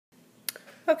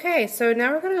Okay, so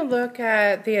now we're going to look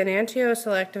at the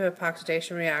enantioselective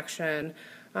epoxidation reaction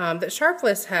that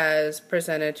Sharpless has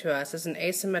presented to us as an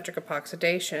asymmetric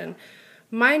epoxidation.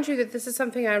 Mind you that this is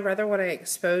something I'd rather want to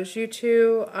expose you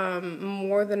to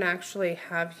more than actually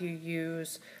have you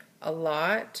use a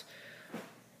lot.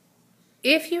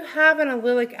 If you have an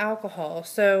allylic alcohol,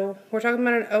 so we're talking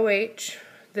about an OH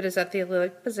that is at the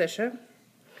allylic position,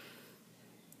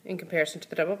 in comparison to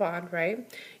the double bond,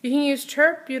 right? You can use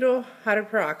tert-butyl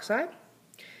hydroperoxide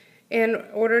in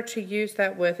order to use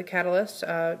that with a catalyst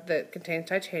that contains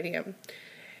titanium.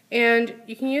 And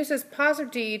you can use this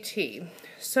positive DET.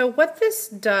 So what this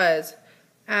does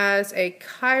as a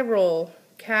chiral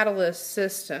catalyst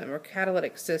system or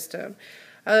catalytic system,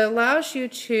 it allows you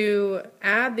to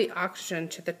add the oxygen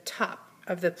to the top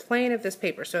of the plane of this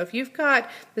paper. So if you've got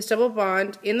this double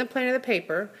bond in the plane of the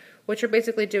paper, what you're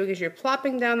basically doing is you're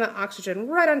plopping down the oxygen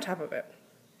right on top of it.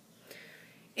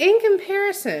 In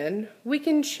comparison, we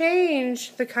can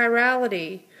change the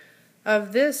chirality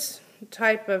of this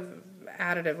type of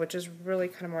additive, which is really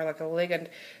kind of more like a ligand,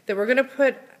 that we're going to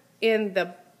put in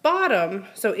the bottom.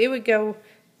 So it would go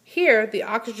here, the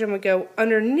oxygen would go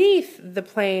underneath the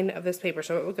plane of this paper,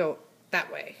 so it would go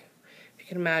that way, if you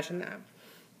can imagine that.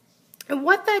 And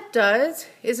what that does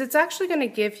is it's actually going to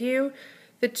give you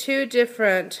the two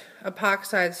different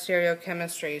epoxide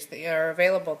stereochemistries that are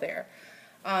available there.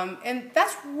 And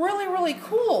that's really, really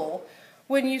cool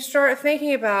when you start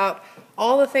thinking about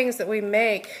all the things that we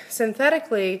make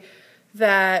synthetically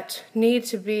that need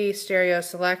to be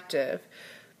stereoselective.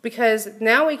 Because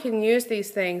now we can use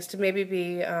these things to maybe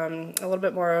be a little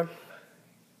bit more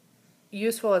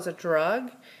useful as a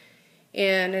drug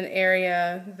in an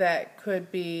area that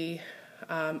could be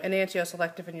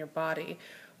enantioselective in your body,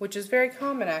 which is very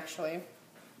common actually.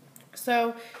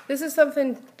 So this is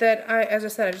something that, as I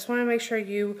said, I just want to make sure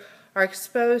you are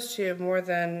exposed to more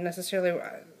than necessarily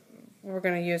we're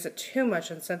going to use it too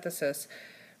much in synthesis,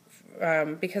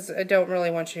 because I don't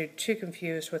really want you too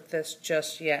confused with this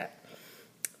just yet.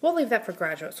 We'll leave that for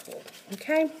graduate school,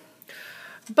 okay?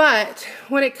 But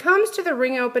when it comes to the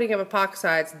ring opening of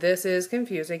epoxides, this is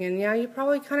confusing, and yeah, you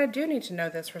probably kind of do need to know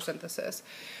this for synthesis.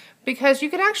 Because you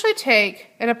could actually take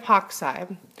an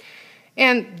epoxide,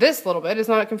 and this little bit is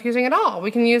not confusing at all.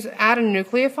 We can add a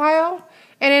nucleophile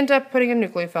and end up putting a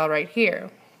nucleophile right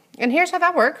here. And here's how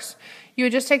that works. You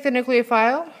would just take the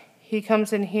nucleophile, he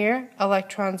comes in here,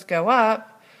 electrons go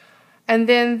up, and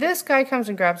then this guy comes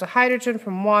and grabs a hydrogen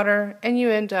from water, and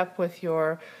you end up with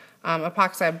your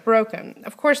epoxide broken.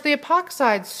 Of course, the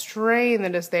epoxide strain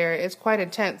that is there is quite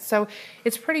intense, so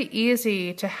it's pretty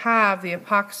easy to have the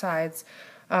epoxides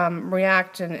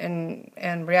react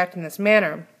and react in this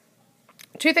manner.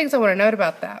 Two things I want to note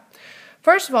about that.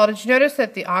 First of all, did you notice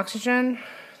that the oxygen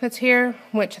that's here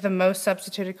went to the most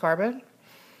substituted carbon?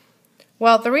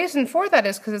 Well, the reason for that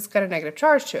is because it's got a negative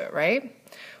charge to it, right?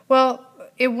 Well,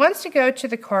 it wants to go to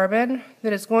the carbon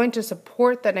that is going to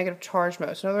support that negative charge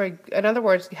most. In other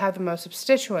words, you have the most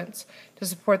substituents to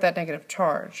support that negative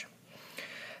charge.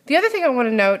 The other thing I want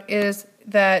to note is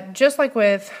that just like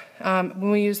with when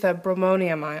we use the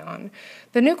bromonium ion,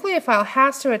 the nucleophile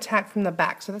has to attack from the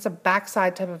back, so that's a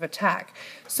backside type of attack.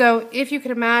 So if you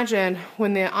can imagine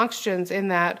when the oxygen's in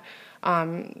that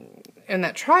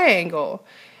triangle,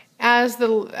 as the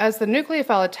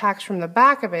nucleophile attacks from the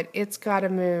back of it, it's got to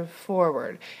move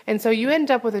forward. And so you end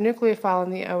up with a nucleophile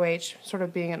and the OH sort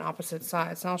of being on opposite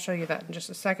sides. And I'll show you that in just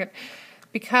a second.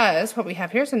 Because what we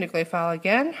have here is a nucleophile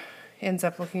again, ends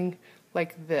up looking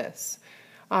like this.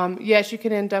 Yes, you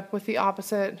can end up with the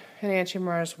opposite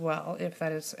enantiomer as well, if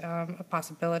that is a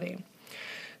possibility.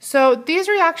 So these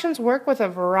reactions work with a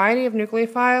variety of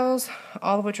nucleophiles,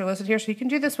 all of which are listed here. So you can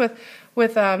do this with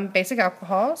basic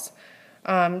alcohols,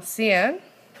 CN,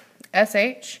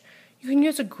 SH. You can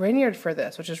use a Grignard for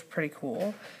this, which is pretty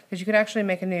cool, because you could actually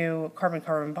make a new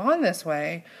carbon-carbon bond this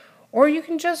way, or you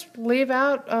can just leave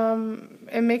out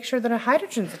and make sure that a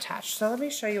hydrogen's attached. So let me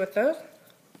show you what those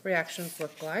reactions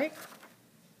look like.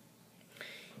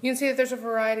 You can see that there's a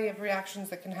variety of reactions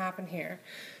that can happen here.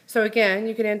 So again,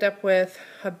 you can end up with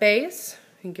a base,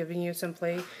 and giving you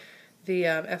simply the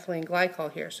ethylene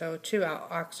glycol here, so two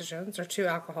oxygens or two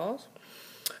alcohols.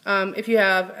 If you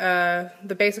have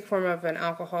the basic form of an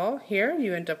alcohol here,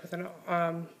 you end up with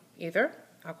an ether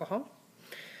alcohol.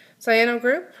 Cyano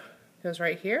group goes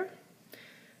right here.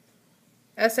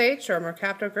 SH or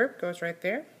mercapto group goes right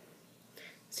there.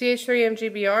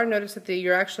 CH3MGBr, notice that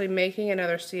you're actually making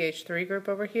another CH3 group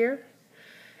over here.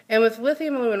 And with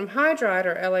lithium aluminum hydride,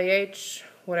 or LAH,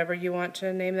 whatever you want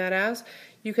to name that as,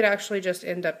 you could actually just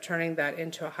end up turning that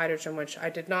into a hydrogen, which I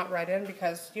did not write in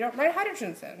because you don't write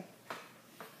hydrogens in.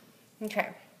 Okay,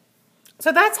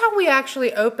 so that's how we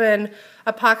actually open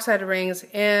epoxide rings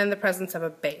in the presence of a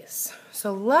base.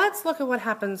 So let's look at what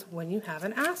happens when you have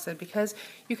an acid, because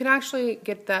you can actually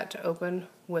get that to open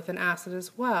with an acid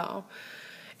as well.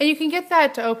 And you can get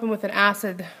that to open with an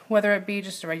acid, whether it be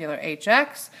just a regular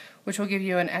HX, which will give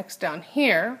you an X down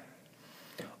here,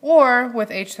 or with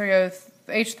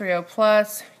H3O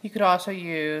plus, you could also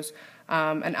use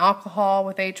an alcohol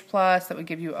with H plus that would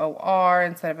give you OR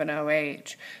instead of an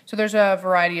OH. So there's a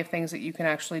variety of things that you can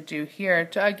actually do here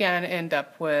to again end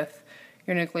up with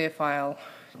your nucleophile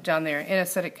down there in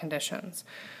acidic conditions.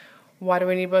 Why do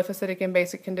we need both acidic and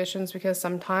basic conditions? Because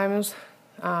sometimes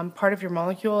part of your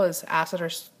molecule is acid or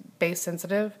base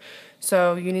sensitive,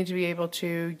 so you need to be able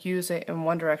to use it in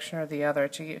one direction or the other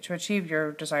to achieve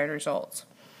your desired results.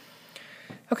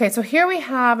 Okay, so here we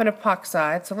have an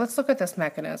epoxide, so let's look at this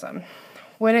mechanism.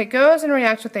 When it goes and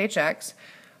reacts with HX,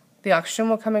 the oxygen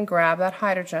will come and grab that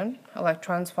hydrogen,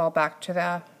 electrons fall back to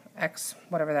the X,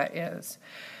 whatever that is.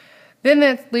 Then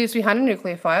it leaves behind a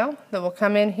nucleophile that will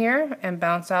come in here and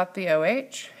bounce out the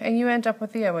OH, and you end up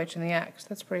with the OH and the X.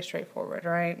 That's pretty straightforward,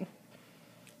 right?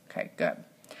 Okay, good.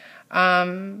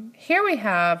 Here we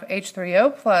have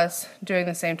H3O plus doing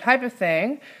the same type of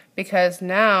thing, because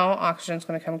now oxygen is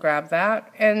going to come grab that,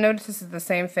 and notice this is the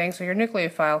same thing, so your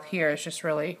nucleophile here is just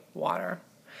really water.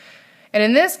 And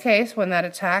in this case, when that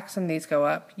attacks and these go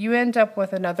up, you end up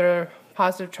with another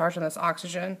positive charge on this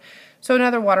oxygen, so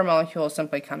another water molecule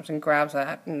simply comes and grabs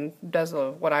that and does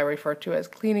what I refer to as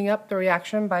cleaning up the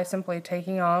reaction by simply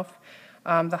taking off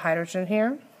the hydrogen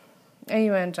here, and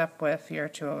you end up with your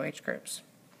two OH groups.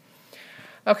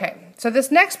 Okay, so this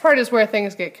next part is where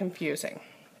things get confusing.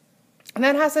 And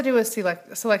that has to do with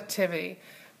selectivity,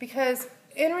 because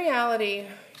in reality,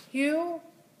 you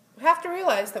have to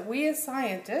realize that we as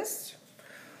scientists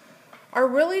are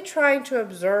really trying to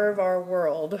observe our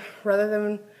world rather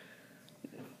than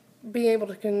being able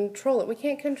to control it. We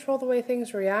can't control the way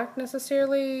things react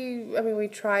necessarily. I mean, we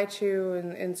try to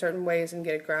in certain ways and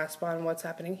get a grasp on what's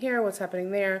happening here, what's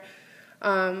happening there.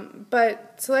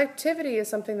 But selectivity is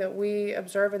something that we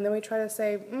observe and then we try to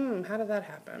say, how did that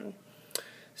happen?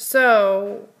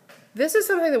 So this is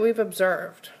something that we've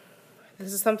observed.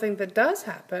 This is something that does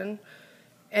happen,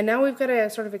 and now we've got to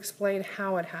sort of explain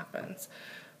how it happens.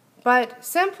 But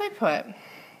simply put,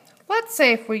 let's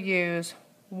say if we use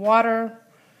water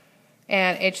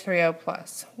and H3O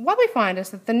plus, what we find is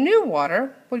that the new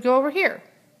water would go over here.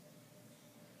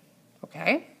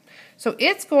 Okay, so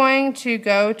it's going to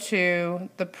go to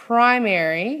the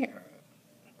primary,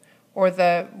 or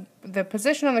the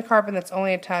position on the carbon that's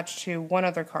only attached to one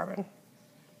other carbon.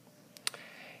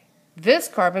 This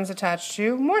carbon's attached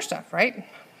to more stuff, right?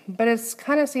 But it's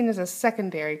kind of seen as a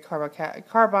secondary carbon,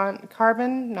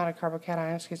 not a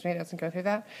carbocation, excuse me, it doesn't go through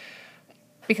that,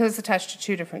 because it's attached to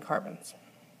two different carbons.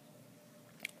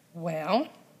 Well,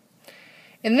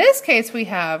 in this case we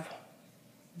have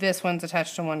this one's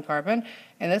attached to one carbon,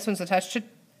 and this one's attached to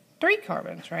three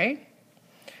carbons, right?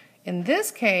 In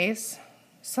this case,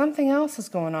 something else is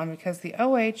going on, because the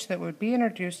OH that would be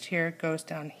introduced here goes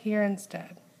down here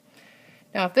instead.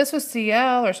 Now, if this was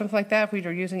Cl or something like that, if we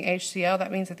were using HCl,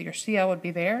 that means that your Cl would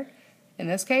be there in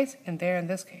this case and there in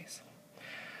this case.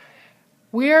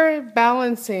 We're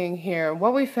balancing here.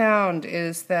 What we found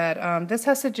is that this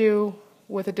has to do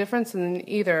with a difference in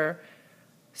either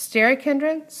steric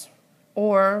hindrance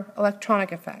or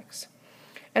electronic effects.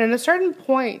 And at a certain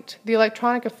point, the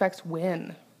electronic effects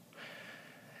win.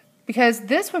 Because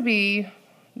this would be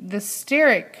the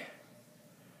steric,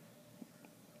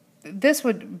 this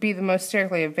would be the most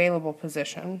sterically available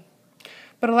position.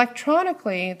 But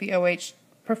electronically, the OH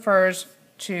prefers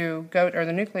to go, or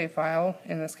the nucleophile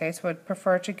in this case, would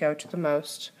prefer to go to the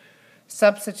most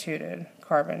substituted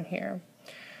carbon here.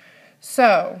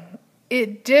 So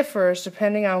it differs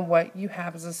depending on what you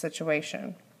have as a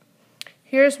situation.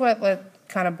 Here's what it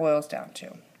kind of boils down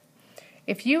to.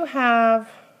 If you have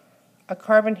a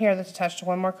carbon here that's attached to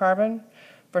one more carbon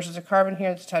versus a carbon here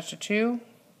that's attached to two,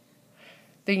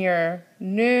 then your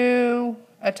new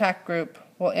attack group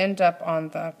will end up on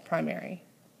the primary.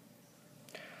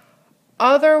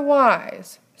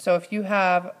 Otherwise, so if you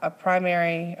have a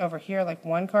primary over here like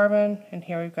one carbon, and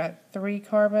here we've got three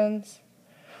carbons,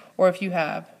 or if you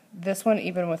have this one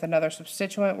even with another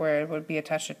substituent where it would be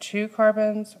attached to two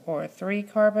carbons or three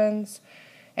carbons,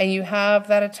 and you have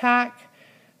that attack,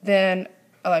 then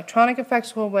electronic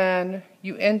effects will win.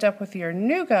 You end up with your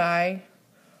new guy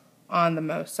on the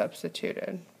most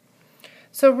substituted.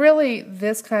 So really,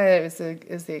 this kind of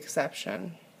is the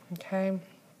exception, okay?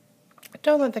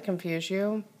 Don't let that confuse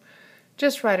you.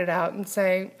 Just write it out and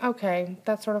say, okay,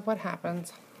 that's sort of what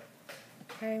happens,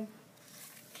 okay?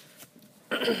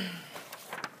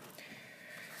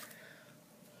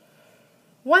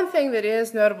 One thing that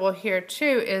is notable here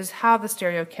too is how the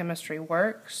stereochemistry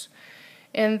works,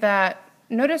 in that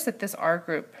notice that this R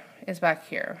group is back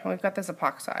here, and we've got this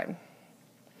epoxide.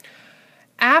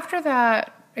 After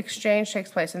that exchange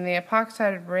takes place and the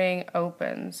epoxide ring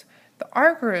opens, the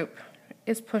R group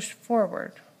is pushed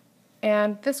forward,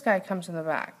 and this guy comes in the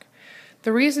back.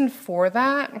 The reason for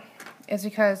that is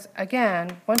because,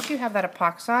 again, once you have that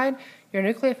epoxide, your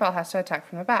nucleophile has to attack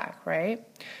from the back, right?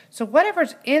 So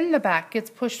whatever's in the back gets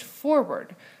pushed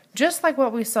forward, just like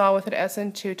what we saw with an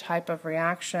SN2 type of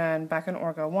reaction back in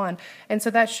Orgo 1. And so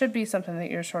that should be something that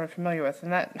you're sort of familiar with,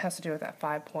 and that has to do with that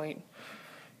 5-point,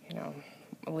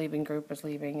 leaving group is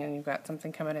leaving, and you've got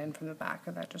something coming in from the back,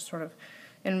 and that just sort of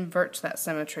inverts that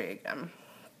symmetry again.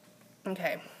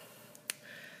 Okay.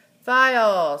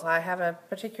 Thiols. I have a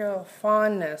particular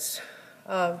fondness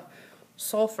of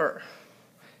sulfur,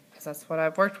 because that's what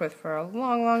I've worked with for a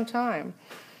long, long time.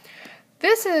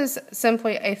 This is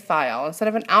simply a thiol. Instead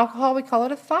of an alcohol, we call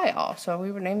it a thiol. So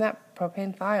we would name that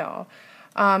propane thiol.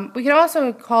 We can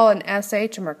also call an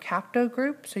SH a mercapto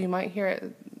group, so you might hear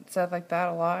it said like that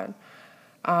a lot.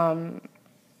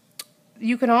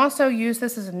 You can also use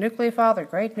this as a nucleophile. They're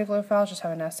great nucleophiles, just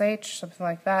have an SH, something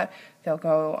like that.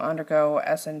 They'll undergo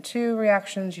SN2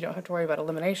 reactions. You don't have to worry about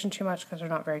elimination too much because they're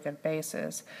not very good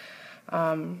bases.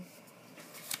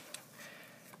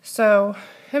 So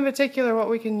in particular, what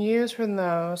we can use from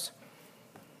those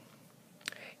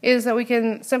is that we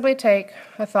can simply take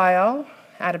a thiol,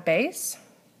 add a base,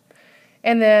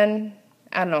 and then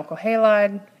add an alkyl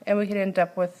halide, and we can end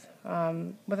up with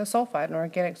a sulfide, an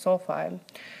organic sulfide.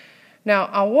 Now,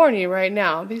 I'll warn you right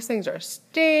now, these things are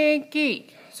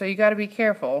stinky, so you got to be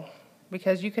careful,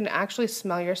 because you can actually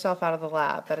smell yourself out of the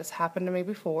lab. That has happened to me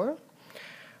before.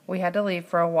 We had to leave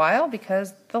for a while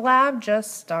because the lab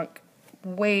just stunk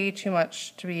way too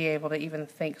much to be able to even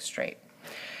think straight.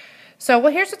 So,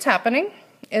 well, here's what's happening,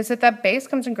 is that base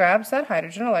comes and grabs that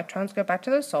hydrogen, electrons go back to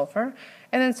the sulfur,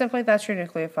 and then simply that's your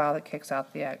nucleophile that kicks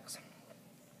out the eggs.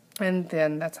 And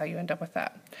then that's how you end up with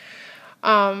that.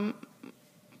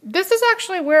 This is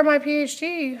actually where my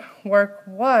PhD work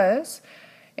was,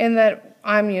 in that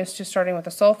I'm used to starting with a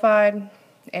sulfide,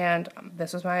 and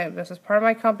this is part of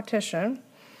my competition,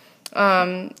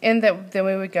 and that then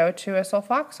we would go to a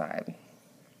sulfoxide.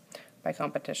 By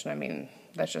competition, I mean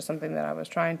that's just something that I was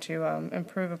trying to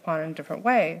improve upon in different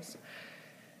ways,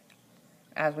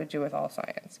 as we do with all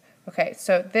science. Okay,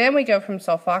 so then we go from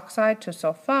sulfoxide to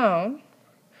sulfone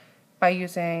by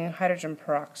using hydrogen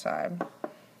peroxide.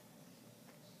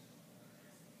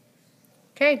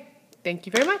 Okay, thank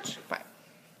you very much. Bye.